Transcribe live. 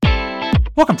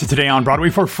Welcome to Today on Broadway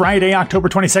for Friday, October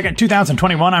 22nd,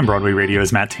 2021. I'm Broadway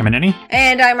Radio's Matt Tamanini.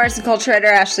 And I'm arts and culture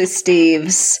editor Ashley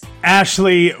Steves.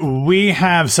 Ashley, we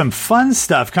have some fun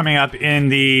stuff coming up in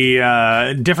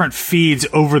the different feeds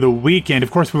over the weekend.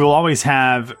 Of course, we will always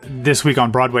have This Week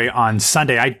on Broadway on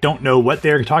Sunday. I don't know what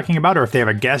they're talking about or if they have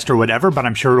a guest or whatever, but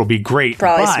I'm sure it'll be great.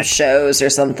 Probably some shows or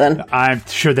something. I'm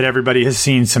sure that everybody has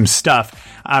seen some stuff.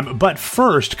 But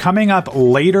first, coming up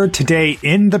later today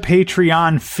in the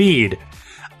Patreon feed,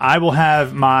 I will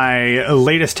have my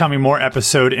latest Tell Me More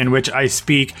episode in which I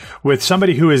speak with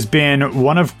somebody who has been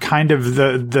one of kind of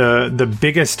the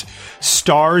biggest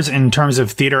stars in terms of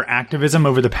theater activism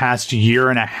over the past year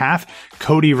and a half,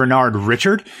 Cody Renard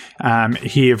Richard.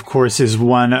 He, of course, is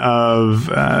one of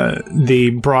the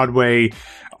Broadway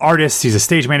artists. He's a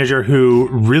stage manager who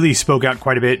really spoke out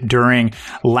quite a bit during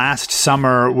last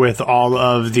summer with all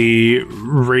of the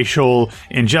racial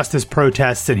injustice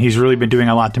protests, and he's really been doing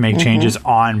a lot to make changes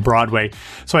on Broadway.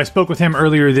 So I spoke with him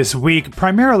earlier this week,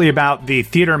 primarily about the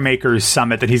Theater Makers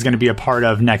Summit that he's going to be a part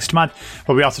of next month,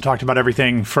 but we also talked about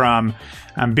everything from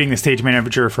being the stage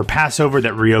manager for Passover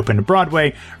that reopened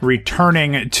Broadway,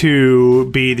 returning to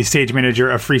be the stage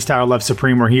manager of Freestyle Love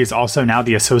Supreme, where he is also now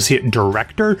the associate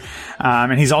director.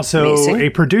 And he's also a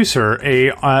producer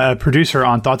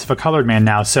on Thoughts of a Colored Man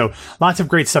now. So lots of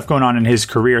great stuff going on in his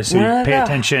career. So pay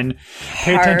attention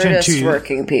to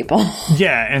working people.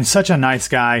 Yeah, and such a nice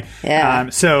guy. Yeah.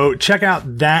 So check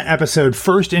out that episode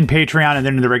first in Patreon and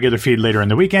then in the regular feed later in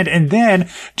the weekend. And then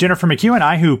Jennifer McHugh and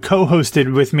I, who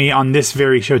co-hosted with me on this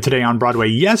very show Today on Broadway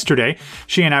yesterday,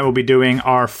 she and I will be doing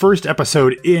our first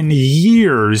episode in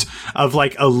years of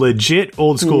like a legit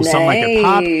old school Some Like It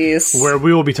Pop, where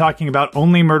we will be talking about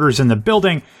Only Murders in the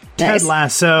Building, Ted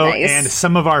Lasso, and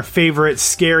some of our favorite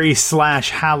scary /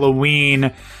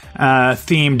 Halloween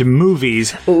themed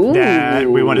movies that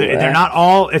we wanted. They're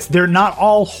not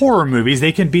all horror movies.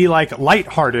 They can be like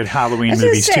lighthearted Halloween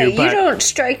movies too. But you don't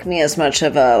strike me as much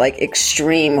of a like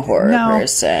extreme horror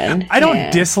person. I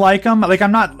don't dislike them. Like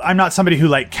I'm not somebody who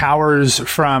like cowers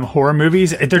from horror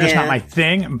movies. They're just not my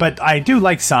thing. But I do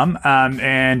like some.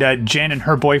 And Jen and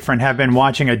her boyfriend have been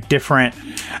watching a different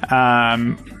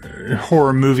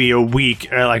horror movie a week,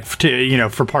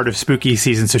 for part of spooky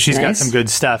season. So she's got some good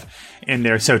stuff in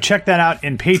there. So check that out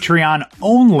in Patreon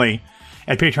only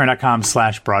at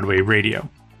patreon.com/Broadway Radio.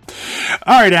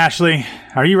 All right, Ashley,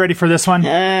 are you ready for this one?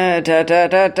 Yeah.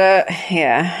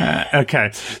 Okay.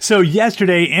 So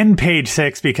yesterday in Page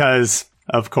 6, because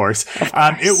of course.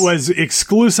 It was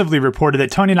exclusively reported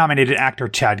that Tony-nominated actor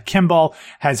Chad Kimball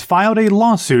has filed a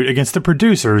lawsuit against the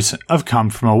producers of Come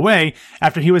From Away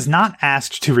after he was not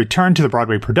asked to return to the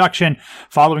Broadway production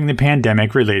following the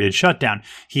pandemic-related shutdown.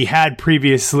 He had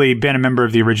previously been a member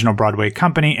of the original Broadway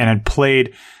company and had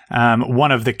played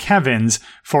one of the Kevins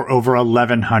for over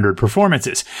 1,100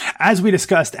 performances. As we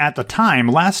discussed at the time,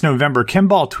 last November,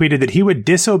 Kimball tweeted that he would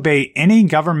disobey any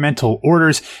governmental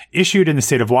orders issued in the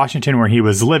state of Washington where he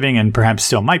was living, and perhaps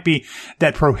still might be,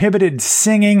 that prohibited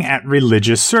singing at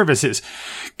religious services.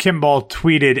 Kimball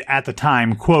tweeted at the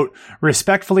time, quote,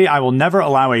 "Respectfully, I will never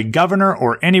allow a governor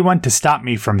or anyone to stop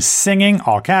me from singing,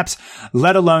 all caps,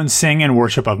 let alone sing in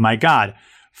worship of my God.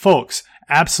 Folks,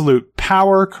 absolute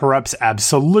power corrupts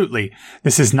absolutely.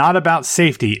 This is not about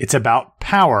safety. It's about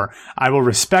power. I will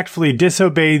respectfully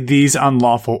disobey these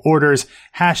unlawful orders.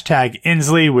 Hashtag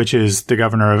Inslee," which is the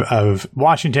governor of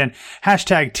Washington.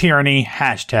 Hashtag tyranny.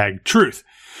 Hashtag truth.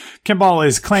 Kimball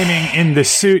is claiming in the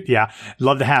suit,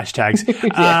 love the hashtags,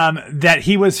 that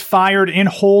he was fired in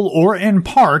whole or in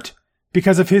part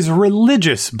because of his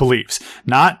religious beliefs,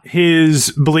 not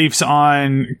his beliefs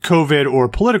on COVID or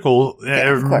political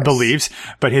beliefs,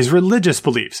 but his religious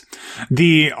beliefs.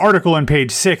 The article on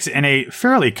Page 6, in a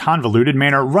fairly convoluted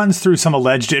manner, runs through some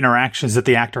alleged interactions that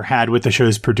the actor had with the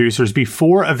show's producers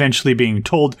before eventually being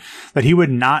told that he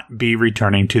would not be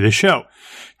returning to the show.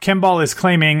 Kimball is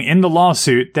claiming in the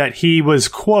lawsuit that he was,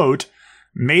 quote,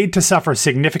 "made to suffer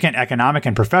significant economic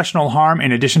and professional harm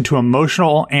in addition to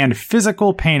emotional and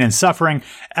physical pain and suffering,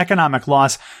 economic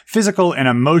loss, physical and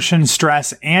emotion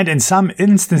stress, and in some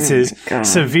instances,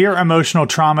 severe emotional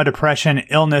trauma, depression,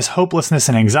 illness, hopelessness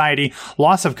and anxiety,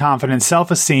 loss of confidence,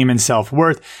 self-esteem and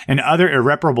self-worth, and other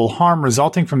irreparable harm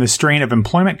resulting from the strain of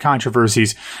employment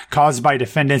controversies caused by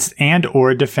defendants and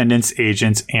or defendants'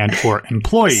 agents and or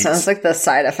employees." Sounds like the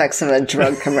side effects of a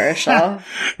drug commercial.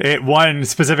 One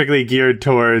specifically geared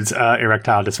towards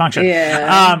erectile dysfunction.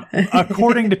 Yeah.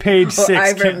 According to Page 6...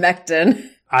 Ivermectin.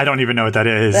 I don't even know what that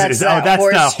is. That's that's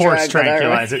the horse drug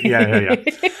tranquilizer. Yeah.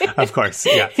 Of course.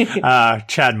 Yeah.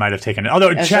 Chad might have taken it.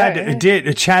 Although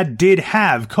Chad did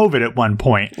have COVID at one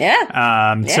point.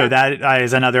 Yeah. So that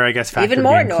is another, I guess, factor even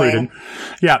more to be included. annoying.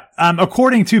 Yeah.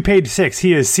 According to page 6,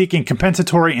 he is seeking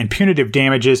compensatory and punitive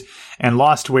damages and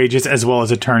lost wages, as well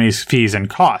as attorney's fees and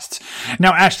costs.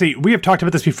 Now, Ashley, we have talked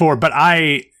about this before, but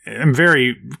I am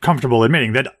very comfortable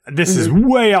admitting that this is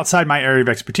way outside my area of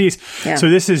expertise. Yeah. So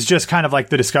this is just kind of like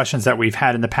the discussions that we've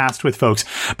had in the past with folks.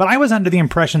 But I was under the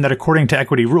impression that according to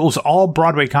equity rules, all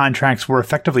Broadway contracts were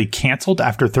effectively canceled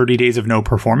after 30 days of no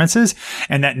performances,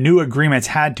 and that new agreements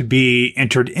had to be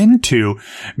entered into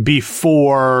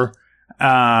before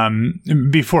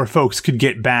folks could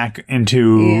get back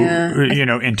into,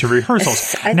 into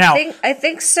rehearsals. I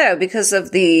think so, because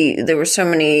of there were so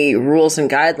many rules and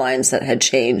guidelines that had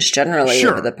changed generally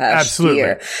over the past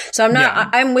year. So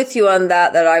I'm with you on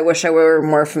that I wish I were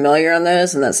more familiar on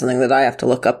those, and that's something that I have to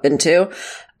look up into.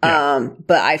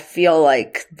 But I feel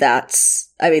like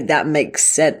that makes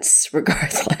sense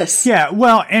regardless. Yeah,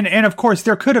 well, and of course,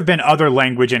 there could have been other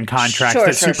language in contracts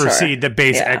that supersede the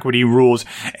base equity rules.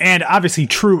 And obviously,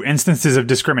 true instances of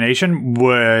discrimination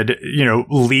would,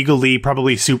 legally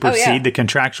probably supersede the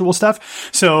contractual stuff.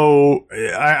 So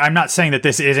I'm not saying that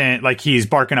this isn't like he's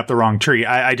barking up the wrong tree.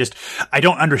 I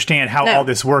don't understand how all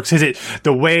this works. Is it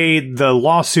the way the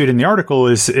lawsuit in the article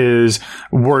is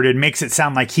worded makes it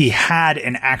sound like he had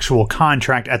an actual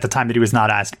contract at the time that he was not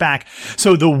asked back.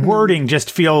 So the wording just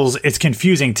feels, it's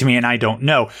confusing to me, and I don't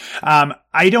know.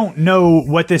 I don't know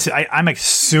what this, I'm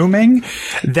assuming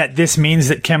that this means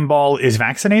that Kimball is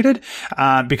vaccinated,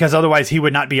 because otherwise he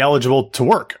would not be eligible to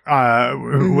work,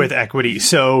 with equity.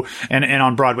 So, and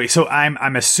on Broadway. So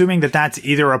I'm assuming that that's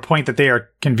either a point that they are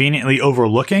conveniently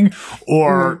overlooking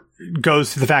or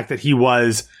goes to the fact that he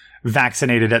was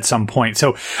vaccinated at some point.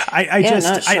 So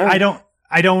I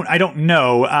don't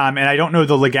know. And I don't know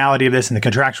the legality of this and the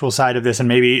contractual side of this. And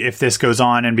maybe if this goes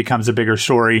on and becomes a bigger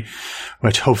story,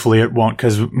 which hopefully it won't,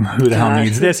 because who the hell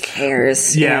needs this? Who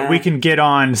cares? Yeah, we can get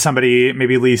on somebody,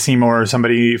 maybe Lee Seymour or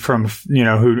somebody from,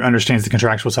 who understands the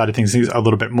contractual side of things a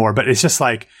little bit more. But it's just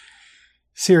like,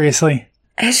 seriously?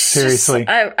 Seriously.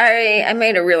 I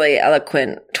made a really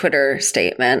eloquent Twitter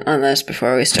statement on this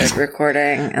before we started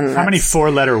recording. And how many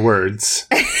 4-letter words?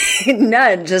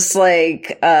 None, just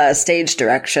like stage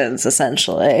directions,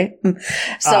 essentially.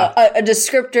 So a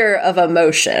descriptor of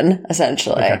emotion,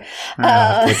 essentially. Okay.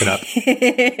 Look it up.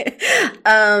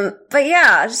 But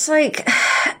yeah, just like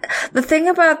the thing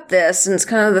about this, and it's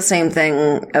kind of the same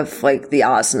thing of like the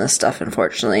Osna stuff,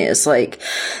 unfortunately, is like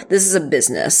this is a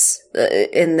business.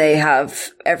 And they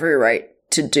have every right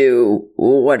to do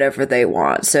whatever they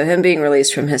want. So him being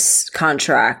released from his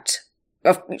contract,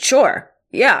 sure,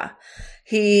 yeah.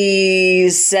 He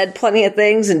said plenty of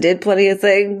things and did plenty of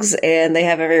things, and they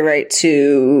have every right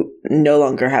to no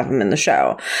longer have him in the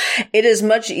show. It is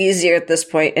much easier at this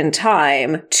point in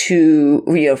time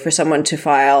to, for someone to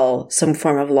file some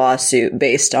form of lawsuit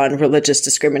based on religious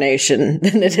discrimination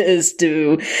than it is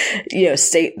to,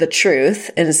 state the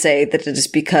truth and say that it is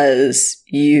because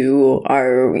you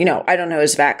are, I don't know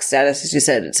his vax status. As you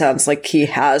said, it sounds like he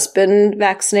has been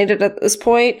vaccinated at this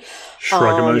point.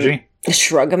 Shrug emoji.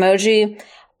 Shrug emoji.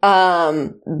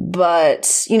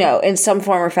 But, in some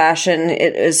form or fashion,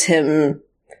 it is him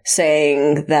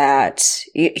saying that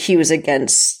he was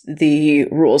against the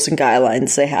rules and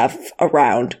guidelines they have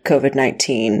around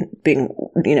COVID-19 being,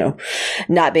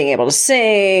 not being able to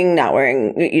sing, not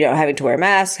wearing, having to wear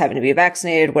masks, having to be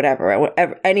vaccinated, whatever,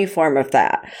 any form of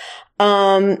that.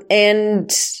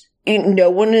 And no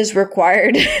one is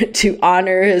required to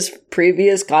honor his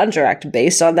previous contract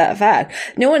based on that fact.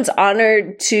 No one's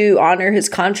honored to honor his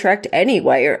contract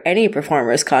anyway, or any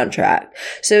performer's contract.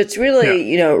 So it's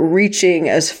really, reaching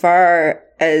as far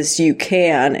as you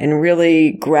can and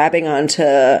really grabbing onto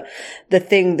the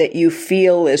thing that you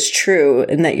feel is true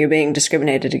and that you're being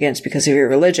discriminated against because of your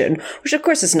religion, which of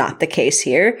course is not the case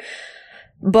here.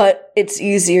 But it's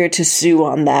easier to sue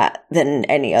on that than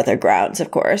any other grounds,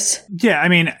 of course. Yeah, I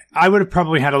mean, I would have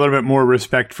probably had a little bit more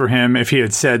respect for him if he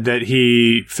had said that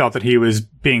he felt that he was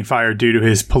being fired due to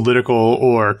his political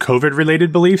or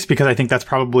COVID-related beliefs, because I think that's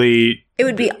probably... It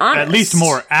would be honest. At least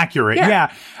more accurate.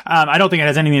 Yeah. I don't think it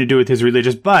has anything to do with his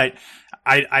religious, but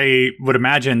I would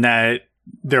imagine that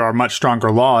there are much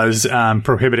stronger laws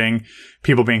prohibiting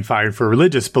people being fired for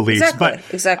religious beliefs.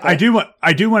 Exactly. I do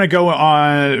want to go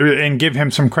on and give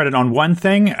him some credit on one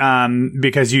thing,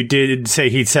 because you did say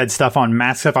he said stuff on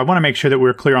mask stuff. I want to make sure that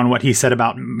we're clear on what he said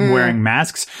about wearing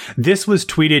masks. This was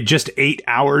tweeted just 8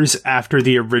 hours after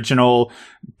the original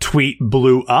tweet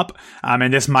blew up.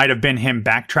 And this might have been him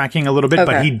backtracking a little bit,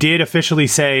 but he did officially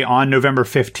say on November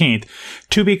 15th,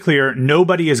 to be clear,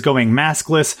 nobody is going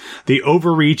maskless. The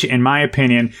overreach, in my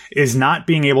opinion, is not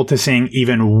being able to sing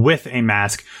even with a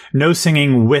mask. No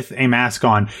singing with a mask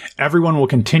on. Everyone will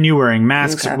continue wearing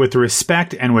masks with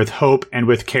respect and with hope and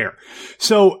with care.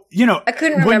 So, I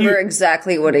couldn't remember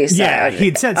exactly what he said. Yeah,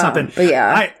 he'd said something. But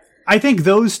yeah. I think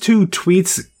those two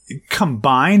tweets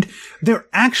combined, they're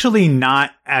actually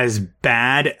not as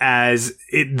bad as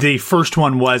the first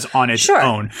one was on its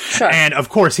own. Sure. And of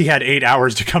course, he had 8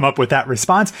 hours to come up with that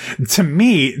response. To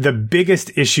me, the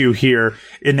biggest issue here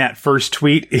in that first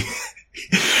tweet,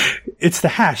 it's the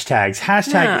hashtags.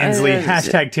 Hashtag Inslee,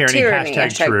 hashtag tyranny,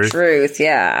 hashtag truth.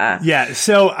 Yeah. Yeah.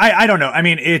 So I don't know. I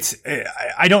mean,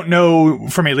 I don't know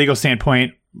from a legal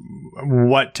standpoint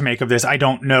what to make of this. I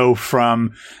don't know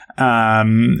from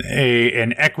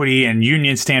an equity and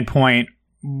union standpoint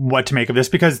what to make of this,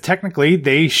 because technically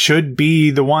they should be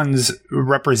the ones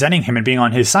representing him and being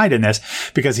on his side in this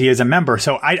because he is a member.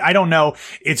 So I don't know.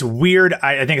 It's weird.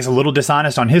 I think it's a little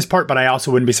dishonest on his part, but I also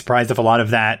wouldn't be surprised if a lot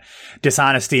of that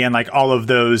dishonesty and like all of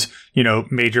those,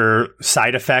 major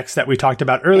side effects that we talked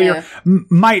about earlier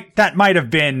might have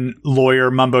been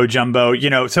lawyer mumbo jumbo,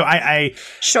 So I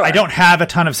don't have a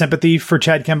ton of sympathy for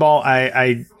Chad Kimball.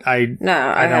 I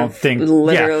don't think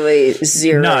literally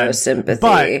zero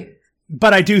sympathy.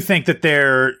 But I do think that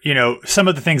there, some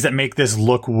of the things that make this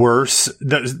look worse,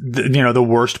 the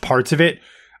worst parts of it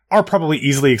are probably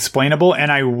easily explainable. And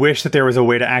I wish that there was a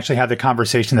way to actually have the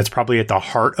conversation that's probably at the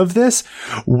heart of this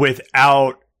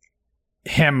without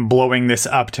him blowing this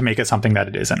up to make it something that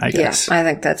it isn't, I guess. Yeah, I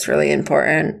think that's really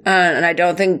important. And I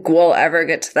don't think we'll ever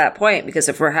get to that point, because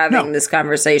if we're having this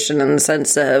conversation in the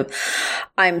sense of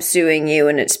I'm suing you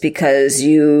and it's because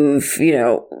you've,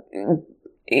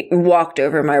 walked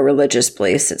over my religious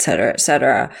beliefs, et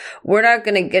cetera, we're not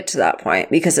going to get to that point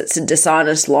because it's a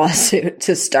dishonest lawsuit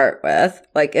to start with.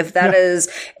 Like, if that's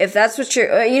what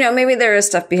you're, maybe there is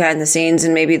stuff behind the scenes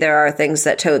and maybe there are things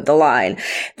that towed the line.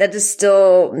 That is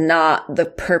still not the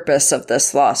purpose of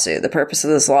this lawsuit. The purpose of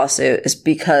this lawsuit is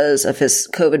because of his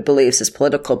COVID beliefs, his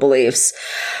political beliefs.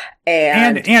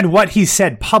 And what he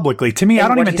said publicly. To me, I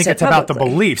don't even think it's about the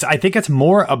beliefs. I think it's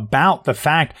more about the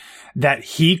fact that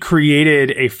he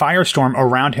created a firestorm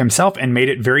around himself and made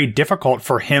it very difficult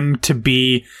for him to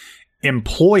be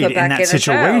employed in that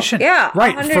situation. Yeah,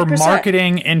 right. 100%. For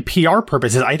marketing and PR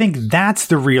purposes. I think that's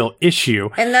the real issue.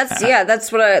 And that's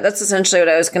essentially what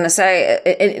I was going to say.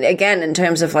 Again, in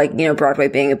terms of Broadway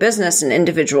being a business and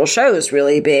individual shows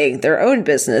really being their own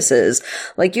businesses,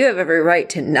 like, you have every right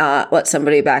to not let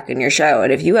somebody back in your show.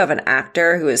 And if you have an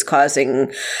actor who is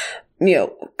causing,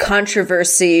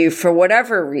 controversy for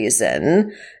whatever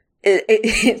reason,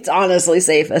 it's honestly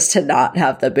safest to not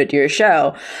have them in your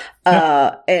show.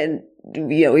 And,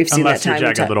 we've seen that time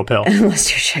and time.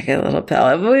 Unless you're checking a little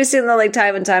pill. But we've seen that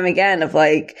time and time again of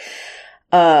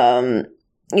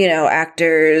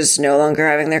actors no longer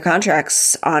having their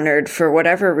contracts honored for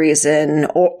whatever reason,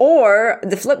 or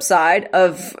the flip side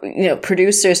of,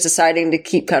 producers deciding to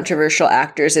keep controversial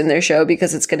actors in their show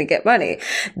because it's going to get money.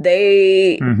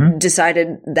 They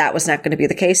decided that was not going to be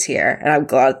the case here. And I'm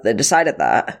glad they decided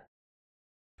that.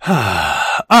 All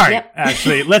right.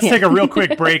 Actually, let's take a real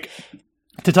quick break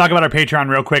to talk about our Patreon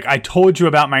real quick. I told you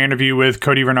about my interview with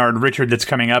Cody Bernard Richard that's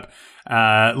coming up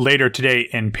later today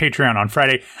in Patreon on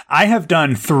Friday. I have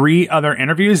done 3 other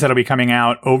interviews that'll be coming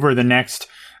out over the next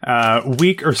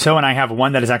week or so, and I have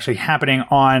one that is actually happening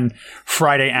on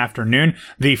Friday afternoon.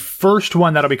 The first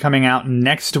one that'll be coming out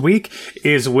next week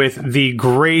is with the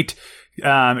great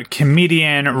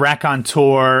comedian,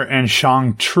 raconteur, and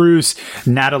chanteuse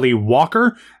Natalie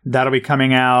Walker. That'll be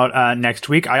coming out next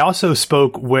week. I also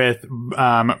spoke with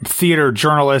theater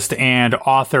journalist and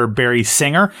author Barry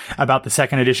Singer about the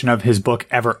second edition of his book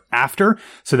Ever After.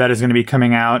 So that is going to be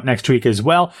coming out next week as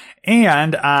well.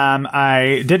 And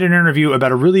I did an interview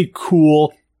about a really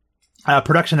cool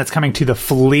production that's coming to the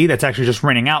Flea, that's actually just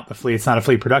renting out the Flea. It's not a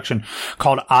Flea production,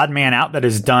 called Odd Man Out, that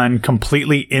is done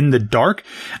completely in the dark.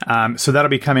 So that'll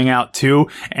be coming out too.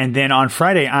 And then on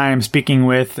Friday, I'm speaking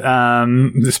with,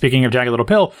 speaking of Jagged Little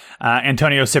Pill,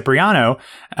 Antonio Cipriano,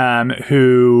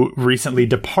 who recently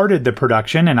departed the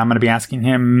production, and I'm going to be asking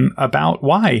him about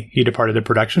why he departed the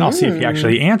production. I'll see if he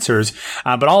actually answers.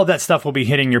 But all of that stuff will be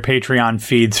hitting your Patreon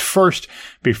feeds first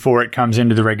before it comes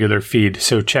into the regular feed.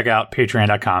 So check out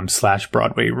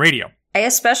patreon.com/Broadway Radio. I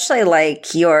especially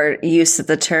like your use of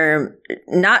the term,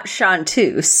 not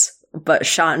chanteuse, but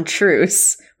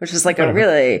chantreuse, which is like a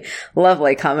really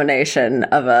lovely combination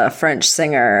of a French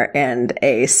singer and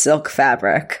a silk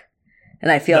fabric.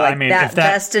 And I feel that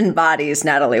best embodies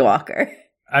Natalie Walker.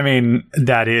 I mean,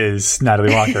 that is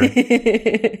Natalie Walker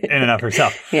in and of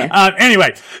herself. Yeah.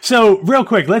 Anyway, so real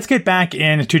quick, let's get back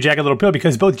into Jagged Little Pill,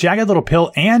 because both Jagged Little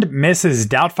Pill and Mrs.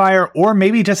 Doubtfire, or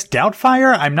maybe just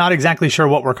Doubtfire, I'm not exactly sure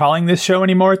what we're calling this show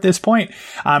anymore at this point,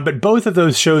 but both of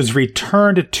those shows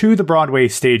returned to the Broadway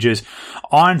stages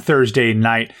on Thursday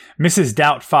night. Mrs.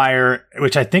 Doubtfire,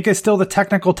 which I think is still the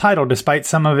technical title, despite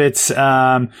some of its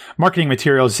marketing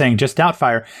materials saying just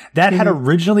Doubtfire, that had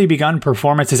originally begun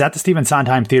performances at the Stephen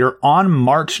Sondheim Theater on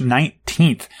March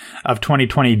 19th of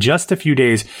 2020, just a few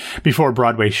days before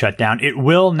Broadway shut down. It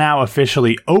will now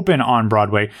officially open on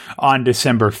Broadway on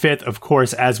December 5th. Of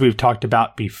course, as we've talked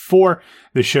about before,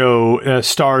 the show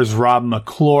stars Rob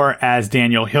McClure as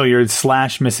Daniel Hilliard /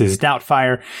 Mrs.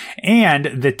 Doubtfire,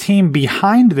 and the team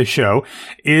behind the show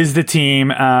is the team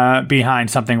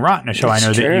behind Something Rotten, a show I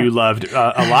know that you loved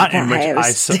a lot, in which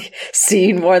I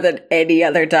seen more than any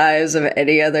other times of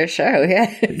any other show.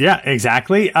 Yeah, yeah,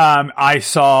 exactly. I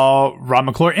saw Rob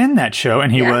McClure in that show,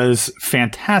 and he was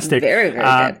fantastic. Very,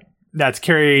 very good. That's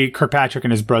Kerry Kirkpatrick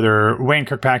and his brother Wayne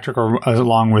Kirkpatrick,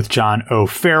 along with John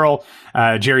O'Farrell.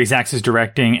 Jerry Zaks is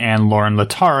directing, and Lauren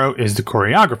Lataro is the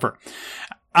choreographer.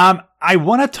 I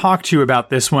want to talk to you about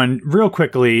this one real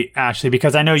quickly, Ashley,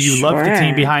 because I know you love the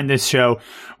team behind this show.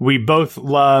 We both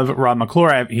love Rob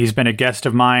McClure. He's been a guest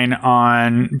of mine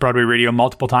on Broadway Radio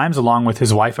multiple times, along with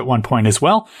his wife at one point as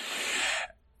well.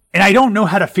 And I don't know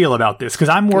how to feel about this, because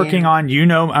I'm working on,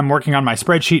 I'm working on my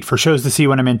spreadsheet for shows to see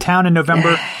when I'm in town in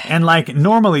November. And like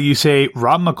normally you say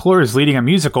Rob McClure is leading a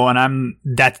musical, and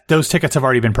those tickets have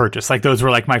already been purchased. Like those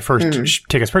were like my first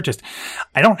tickets purchased.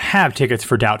 I don't have tickets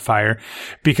for Doubtfire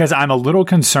because I'm a little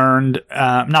concerned,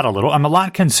 I'm a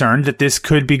lot concerned that this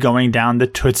could be going down the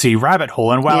Tootsie rabbit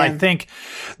hole. And while I think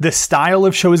the style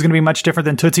of show is going to be much different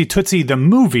than Tootsie, Tootsie the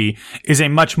movie is a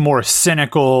much more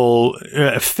cynical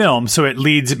film, so it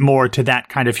leads more to that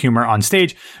kind of humor on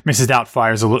stage. Mrs.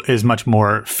 Doubtfire is much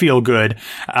more feel good.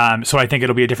 So I think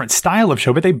it'll be a different style of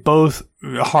show, but they both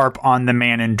harp on the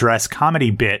man in dress comedy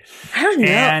bit. I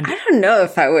don't know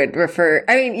if I would refer,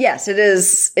 I mean, yes, it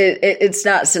is, it's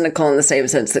not cynical in the same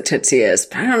sense that Tootsie is,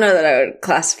 but I don't know that I would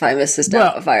classify Mrs.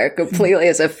 Doubtfire completely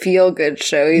as a feel good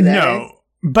show either. No.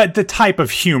 But the type of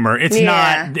humor, it's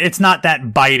not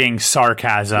that biting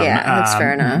sarcasm. Yeah, that's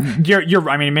fair enough.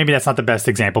 I mean, maybe that's not the best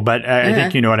example, but I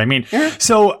think you know what I mean.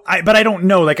 So, but I don't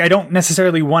know, like, I don't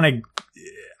necessarily want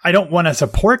to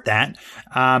support that.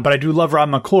 But I do love Rob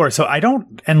McClure. So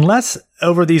unless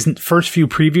over these first few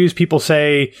previews, people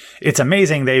say it's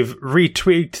amazing, they've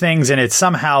retweaked things and it's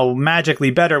somehow magically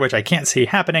better, which I can't see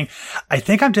happening. I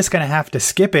think I'm just going to have to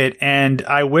skip it. And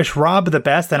I wish Rob the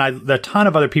best. And a ton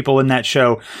of other people in that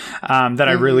show, that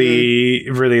I really,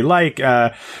 really like.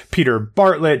 Peter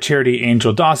Bartlett, Charity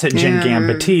Angel Dossett, Jen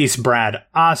Gambatiste, Brad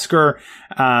Oscar,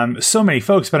 so many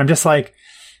folks, but I'm just like,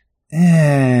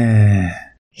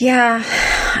 Yeah,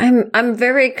 I'm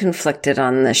very conflicted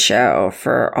on this show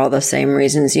for all the same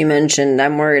reasons you mentioned.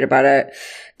 I'm worried about it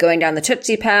going down the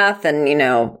Tootsie path, and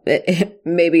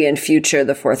maybe in future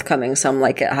the forthcoming Some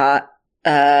Like It Hot,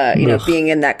 being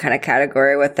in that kind of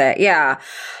category with it. Yeah.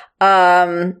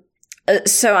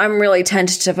 So I'm really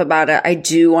tentative about it. I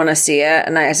do want to see it.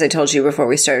 And as I told you before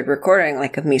we started recording,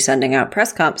 like of me sending out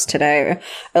press comps today,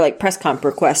 or like press comp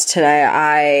requests today,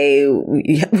 I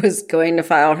was going to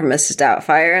file for Mrs.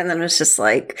 Doubtfire, and then was just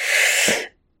like,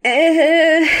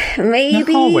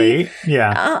 maybe. I'll wait.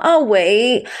 Yeah. I'll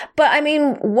wait. But I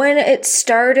mean, when it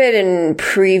started in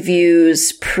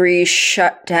previews,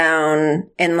 pre-shutdown,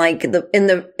 and like in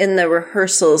the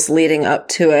rehearsals leading up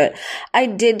to it, I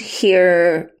did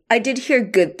hear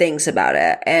good things about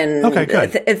it. And okay,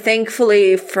 good.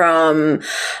 Thankfully from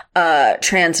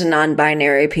trans and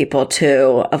non-binary people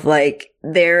too, of like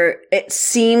it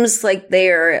seems like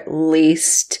they're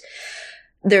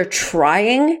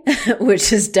trying,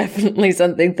 which is definitely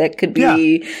something that could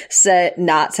be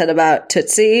not said about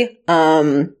Tootsie.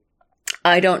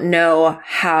 I don't know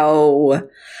how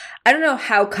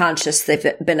conscious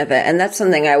they've been of it. And that's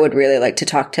something I would really like to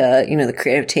talk to, the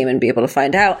creative team and be able to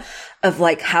find out of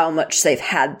like how much they've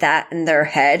had that in their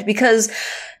head, because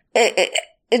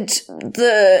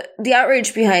the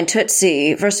outrage behind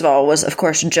Tootsie, first of all, was of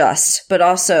course just, but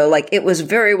also like it was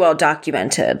very well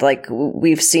documented. Like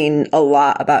we've seen a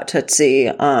lot about Tootsie,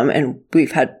 and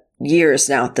we've had years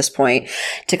now at this point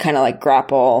to kind of like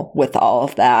grapple with all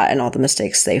of that and all the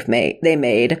mistakes they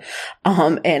made,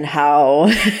 and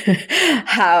how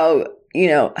how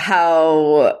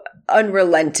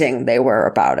unrelenting they were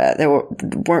about it. There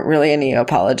weren't really any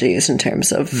apologies in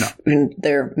terms of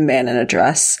their man in a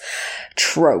dress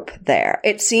trope there.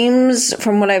 It seems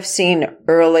from what I've seen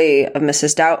early of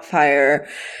Mrs. Doubtfire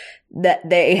that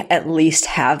they at least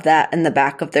have that in the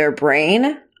back of their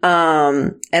brain.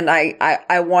 And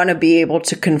I want to be able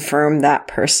to confirm that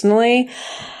personally.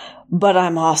 But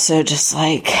I'm also just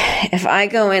like, if I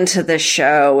go into this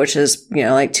show, which is,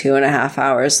 like 2.5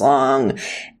 hours long,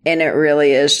 and it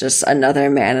really is just another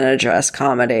man in a dress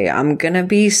comedy, I'm going to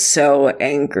be so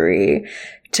angry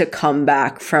to come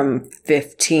back from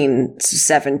 15,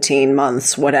 17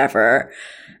 months, whatever,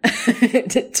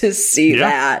 to see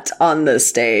that on the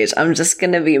stage. I'm just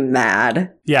going to be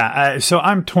mad. Yeah. So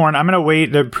I'm torn. I'm going to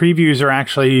wait. The previews are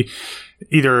actually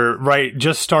either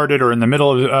just started or in the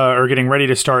middle of, or getting ready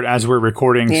to start as we're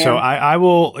recording. Yeah. So I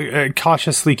will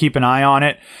cautiously keep an eye on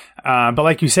it. But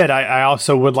like you said, I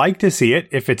also would like to see it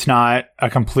if it's not a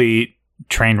complete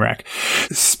train wreck.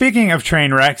 Speaking of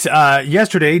train wrecks,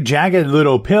 yesterday, Jagged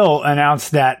Little Pill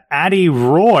announced that Addie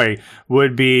Roy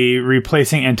would be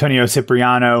replacing Antonio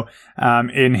Cipriano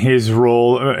in his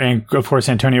role. And of course,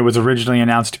 Antonio was originally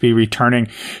announced to be returning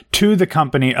to the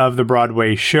company of the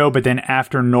Broadway show. But then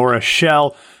after Nora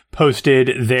Shell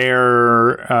posted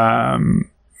their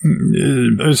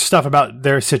stuff about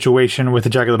their situation with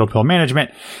the Jagged Little Pill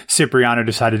management, Cipriano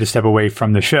decided to step away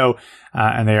from the show,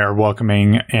 and they are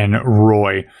welcoming in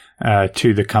Roy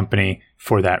to the company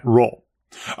for that role.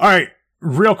 All right.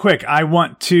 Real quick, I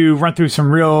want to run through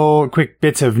some real quick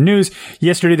bits of news.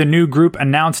 Yesterday, the new group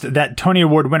announced that Tony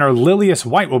Award winner Lillias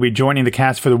White will be joining the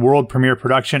cast for the world premiere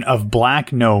production of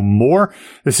Black No More.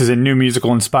 This is a new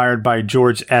musical inspired by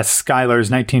George S. Schuyler's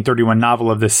 1931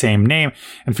 novel of the same name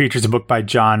and features a book by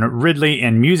John Ridley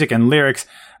and music and lyrics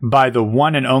by the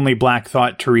one and only Black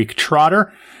Thought Tariq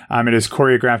Trotter. It is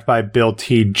choreographed by Bill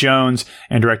T. Jones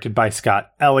and directed by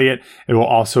Scott Elliott. It will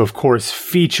also, of course,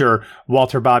 feature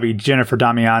Walter Bobby, Jennifer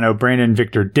Damiano, Brandon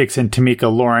Victor Dixon,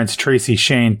 Tamika Lawrence, Tracy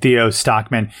Shane, Theo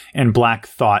Stockman, and Black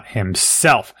Thought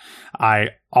himself.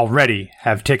 I already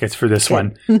have tickets for this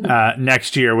one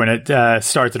next year when it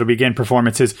starts. It'll begin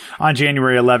performances on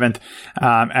January 11th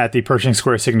at the Pershing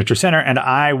Square Signature Center, and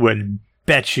I would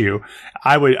bet you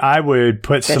I would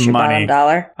put some money.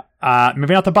 $1.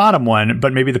 Maybe not the bottom one,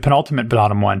 but maybe the penultimate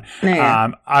bottom one.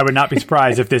 Yeah. I would not be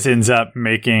surprised if this ends up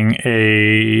making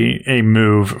a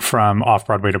move from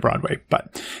off-Broadway to Broadway,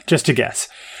 but just a guess.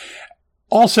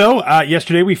 Also,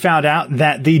 yesterday we found out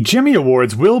that the Jimmy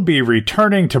Awards will be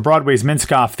returning to Broadway's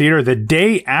Minskoff Theater the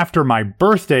day after my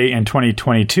birthday in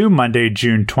 2022, Monday,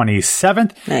 June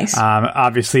 27th. Nice.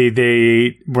 Obviously,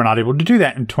 they were not able to do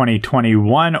that in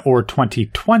 2021 or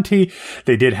 2020.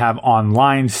 They did have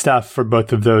online stuff for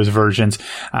both of those versions,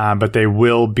 but they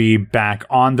will be back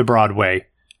on the Broadway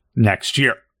next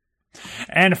year.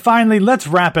 And finally, let's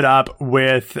wrap it up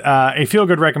with a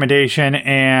feel-good recommendation.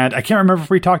 And I can't remember if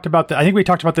we talked about that. I think we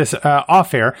talked about this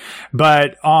off air.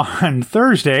 But on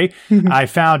Thursday, I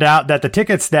found out that the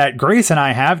tickets that Grace and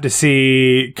I have to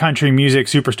see country music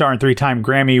superstar and 3-time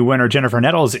Grammy winner Jennifer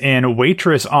Nettles in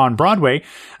Waitress on Broadway,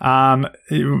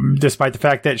 despite the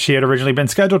fact that she had originally been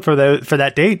scheduled for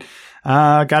that date,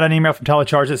 got an email from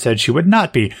Telecharge that said she would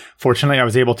not be. Fortunately, I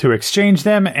was able to exchange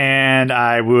them, and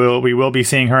we will be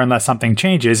seeing her unless something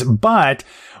changes. But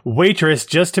Waitress,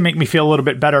 just to make me feel a little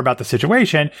bit better about the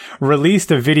situation,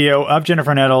 released a video of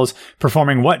Jennifer Nettles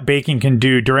performing What Baking Can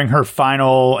Do during her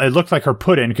final, it looked like her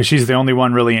put-in, because she's the only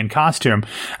one really in costume.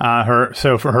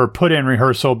 So for her put-in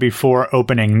rehearsal before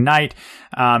opening night.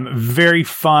 Very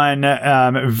fun.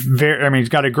 He's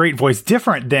got a great voice,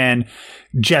 different than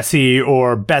Jessie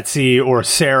or Betsy or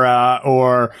Sarah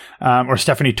or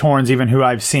Stephanie Torrens, even, who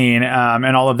I've seen,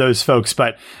 and all of those folks,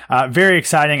 but very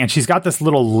exciting. And she's got this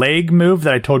little leg move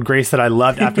that I told Grace that I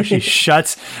loved after she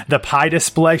shuts the pie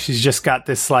display. She's just got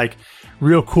this like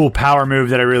real cool power move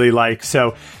that I really like.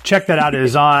 So check that out. It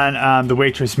is on the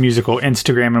Waitress Musical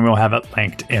Instagram, and we'll have it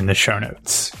linked in the show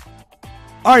notes.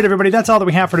 All right, everybody, that's all that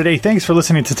we have for today. Thanks for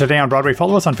listening to Today on Broadway.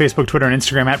 Follow us on Facebook, Twitter, and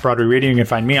Instagram at Broadway Radio. You can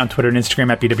find me on Twitter and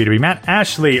Instagram at BWWMatt.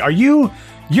 Ashley,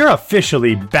 you're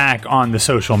officially back on the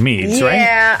social medias, right?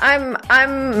 Yeah,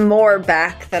 I'm more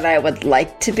back than I would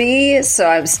like to be, so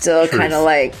I'm still kind of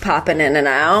like popping in and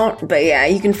out. But yeah,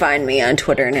 you can find me on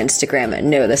Twitter and Instagram at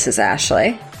No, This Is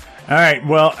Ashley. All right.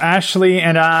 Well, Ashley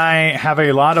and I have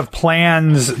a lot of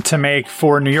plans to make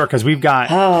for New York because we've got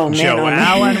Joe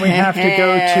Allen we have to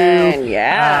go to.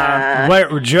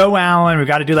 Yeah. Joe Allen, we've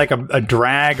got to do like a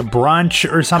drag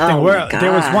brunch or something.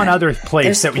 There was one other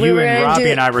place that you and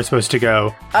Robbie and I were supposed to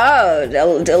go. Oh, a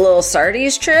little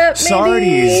Sardi's trip, maybe?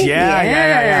 Sardi's,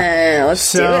 yeah.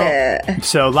 Let's do it.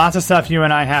 So lots of stuff you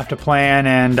and I have to plan,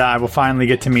 and I will finally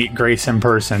get to meet Grace in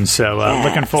person. So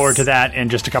looking forward to that in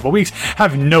just a couple weeks.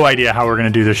 Have no idea how we're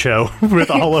going to do the show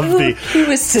with all of the... Who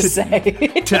was to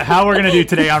say? How we're going to do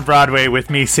Today on Broadway with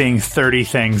me seeing 30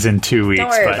 things in 2 weeks. Don't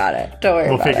worry about it.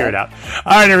 We'll figure it out.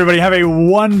 All right, everybody, have a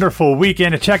wonderful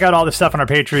weekend. Check out all the stuff on our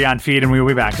Patreon feed, and we will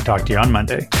be back to talk to you on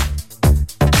Monday.